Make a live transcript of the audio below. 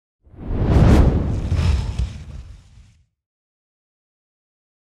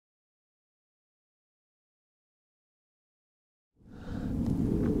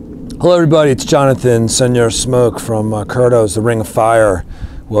Hello everybody, it's Jonathan, Senor Smoke from Curto's, the Ring of Fire.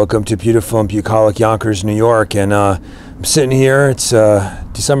 Welcome to beautiful and bucolic Yonkers, New York. And I'm sitting here, it's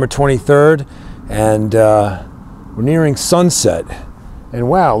December 23rd, and we're nearing sunset. And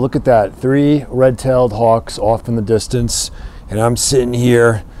wow, look at that, 3 red-tailed hawks off in the distance. And I'm sitting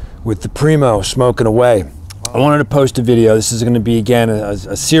here with the Primo smoking away. I wanted to post a video. This is going to be, again,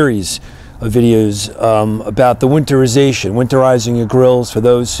 a series of videos about the winterizing your grills for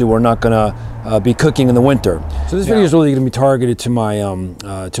those who are not going to be cooking in the winter. So this video is really going to be targeted to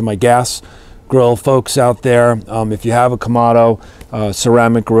my gas grill folks out there. If you have a Kamado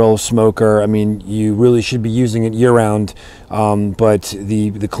ceramic grill smoker, I mean, you really should be using it year-round. But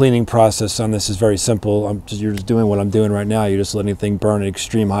the cleaning process on this is very simple. You're just doing what I'm doing right now. You're just letting the thing burn at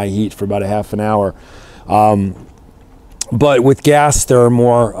extreme high heat for about a half an hour. But with gas, there are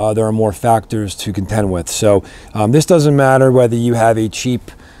more factors to contend with. So this doesn't matter whether you have a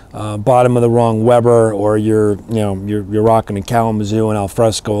cheap bottom of the rung Weber or you're rocking a Kalamazoo and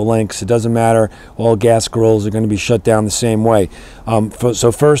Alfresco Lynx. It doesn't matter. All gas grills are going to be shut down the same way.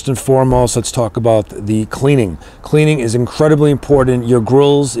 So first and foremost, let's talk about the cleaning. Cleaning is incredibly important. Your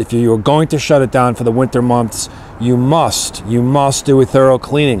grills, if you're going to shut it down for the winter months, you must do a thorough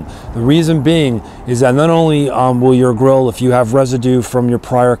cleaning. The reason being is that not only will your grill, if you have residue from your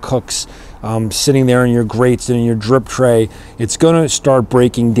prior cooks sitting there in your grates and in your drip tray, it's going to start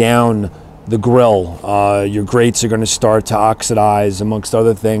breaking down the grill. Your grates are going to start to oxidize, amongst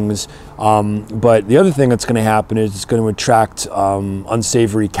other things. But the other thing that's going to happen is it's going to attract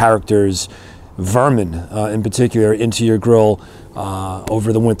unsavory characters, vermin in particular, into your grill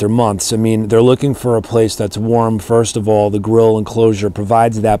over the winter months. I mean, they're looking for a place that's warm. First of all, the grill enclosure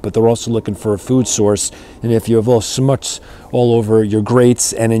provides that, but they're also looking for a food source. And if you have little smuts all over your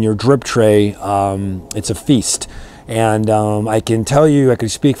grates and in your drip tray, it's a feast. And I can tell you, I can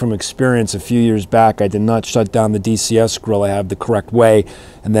speak from experience. A few years back, I did not shut down the DCS grill. I have the correct way.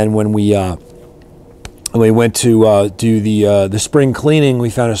 And then when we went to do the spring cleaning, we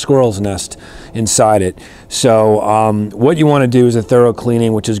found a squirrel's nest inside it. So what you want to do is a thorough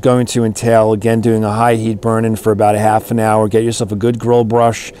cleaning, which is going to entail, again, doing a high heat burn-in for about a half an hour. Get yourself a good grill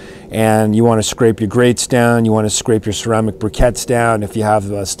brush, and you want to scrape your grates down. You want to scrape your ceramic briquettes down. If you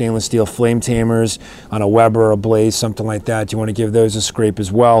have stainless steel flame tamers on a Weber or a Blaze, something like that, you want to give those a scrape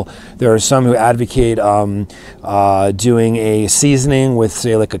as well. There are some who advocate doing a seasoning with,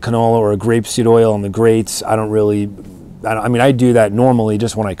 say, like a canola or a grapeseed oil on the grates. I mean, I do that normally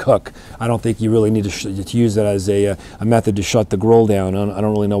just when I cook. I don't think you really need to use that as a method to shut the grill down. I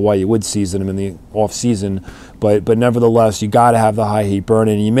don't really know why you would season them in the off season, but nevertheless, you got to have the high heat burn.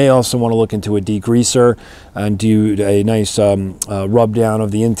 And you may also want to look into a degreaser and do a nice rub down of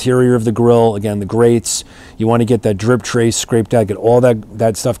the interior of the grill. Again, the grates. You want to get that drip tray scraped out, get all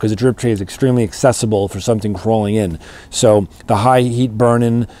that stuff, because the drip tray is extremely accessible for something crawling in. So the high heat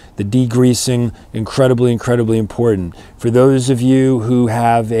burn-in, the degreasing, incredibly important. For those of you who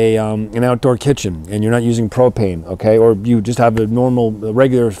have an outdoor kitchen and you're not using propane, okay, or you just have a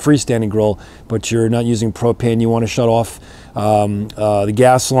regular freestanding grill, but you're not using propane, you want to shut off the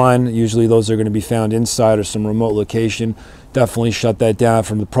gas line. Usually those are going to be found inside or some remote location. Definitely shut that down.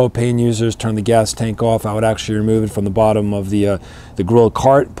 From the propane users, turn the gas tank off. I would actually remove it from the bottom of the grill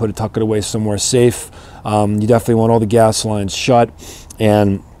cart, tuck it away somewhere safe. You definitely want all the gas lines shut,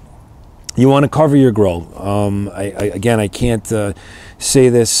 and you want to cover your grill. Again, I can't say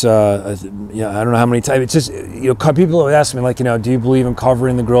this. I don't know how many times. It's just, people have asked me, like, do you believe in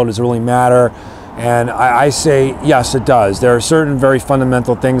covering the grill? Does it really matter? And I say, yes, it does. There are certain very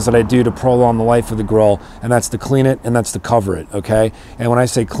fundamental things that I do to prolong the life of the grill, and that's to clean it and that's to cover it, okay? And when I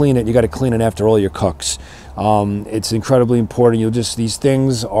say clean it, you got to clean it after all your cooks. It's incredibly important. These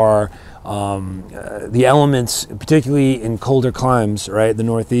things are the elements, particularly in colder climes, right? The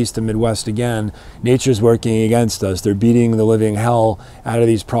Northeast and Midwest, again, nature's working against us. They're beating the living hell out of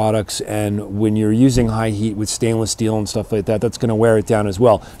these products, and when you're using high heat with stainless steel and stuff like that, that's going to wear it down as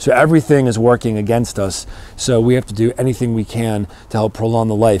well. So everything is working against us. So we have to do anything we can to help prolong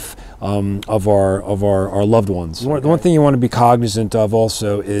the life of our loved ones. The one thing you want to be cognizant of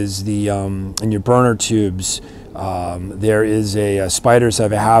also is in your burner tubes. Spiders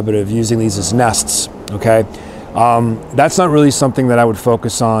have a habit of using these as nests, okay? That's not really something that I would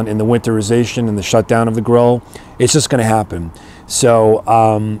focus on in the winterization and the shutdown of the grill. It's just going to happen. So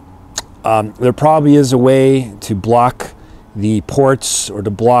there probably is a way to block the ports or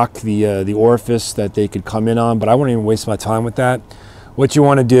to block the orifice that they could come in on, but I wouldn't even waste my time with that. What you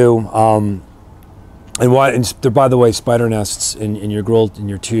want to do, and by the way, spider nests in your grill, in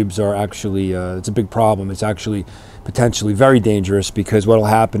your tubes, are actually, it's a big problem. It's actually potentially very dangerous, because what will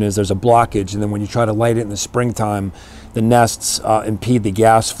happen is there's a blockage, and then when you try to light it in the springtime, the nests impede the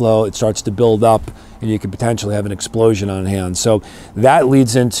gas flow. It starts to build up, and you could potentially have an explosion on hand. So that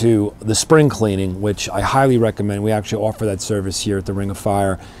leads into the spring cleaning, which I highly recommend. We actually offer that service here at the Ring of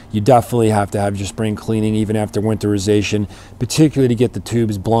Fire. You definitely have to have your spring cleaning even after winterization, particularly to get the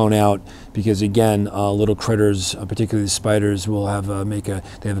tubes blown out, because again, little critters, particularly the spiders, will have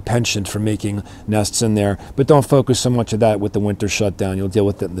they have a penchant for making nests in there. But don't focus so much of that with the winter shutdown. You'll deal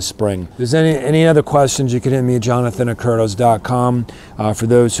with it in the spring. If there's any other questions, you can hit me at Jonathan@curtos.com. For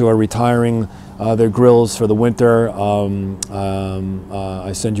those who are retiring their grills for the winter,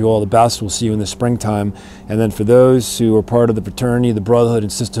 I send you all the best. We'll see you in the springtime. And then for those who are part of the fraternity, the Brotherhood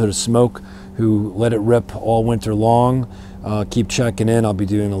and Sisterhood of Smoke, who let it rip all winter long, keep checking in. I'll be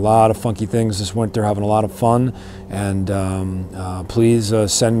doing a lot of funky things this winter, having a lot of fun. And please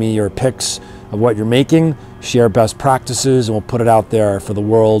send me your pics of what you're making, share best practices, and we'll put it out there for the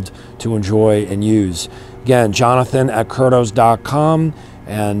world to enjoy and use. Again, Jonathan@curtos.com.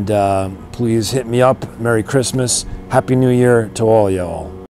 And please hit me up. Merry Christmas. Happy New Year to all y'all.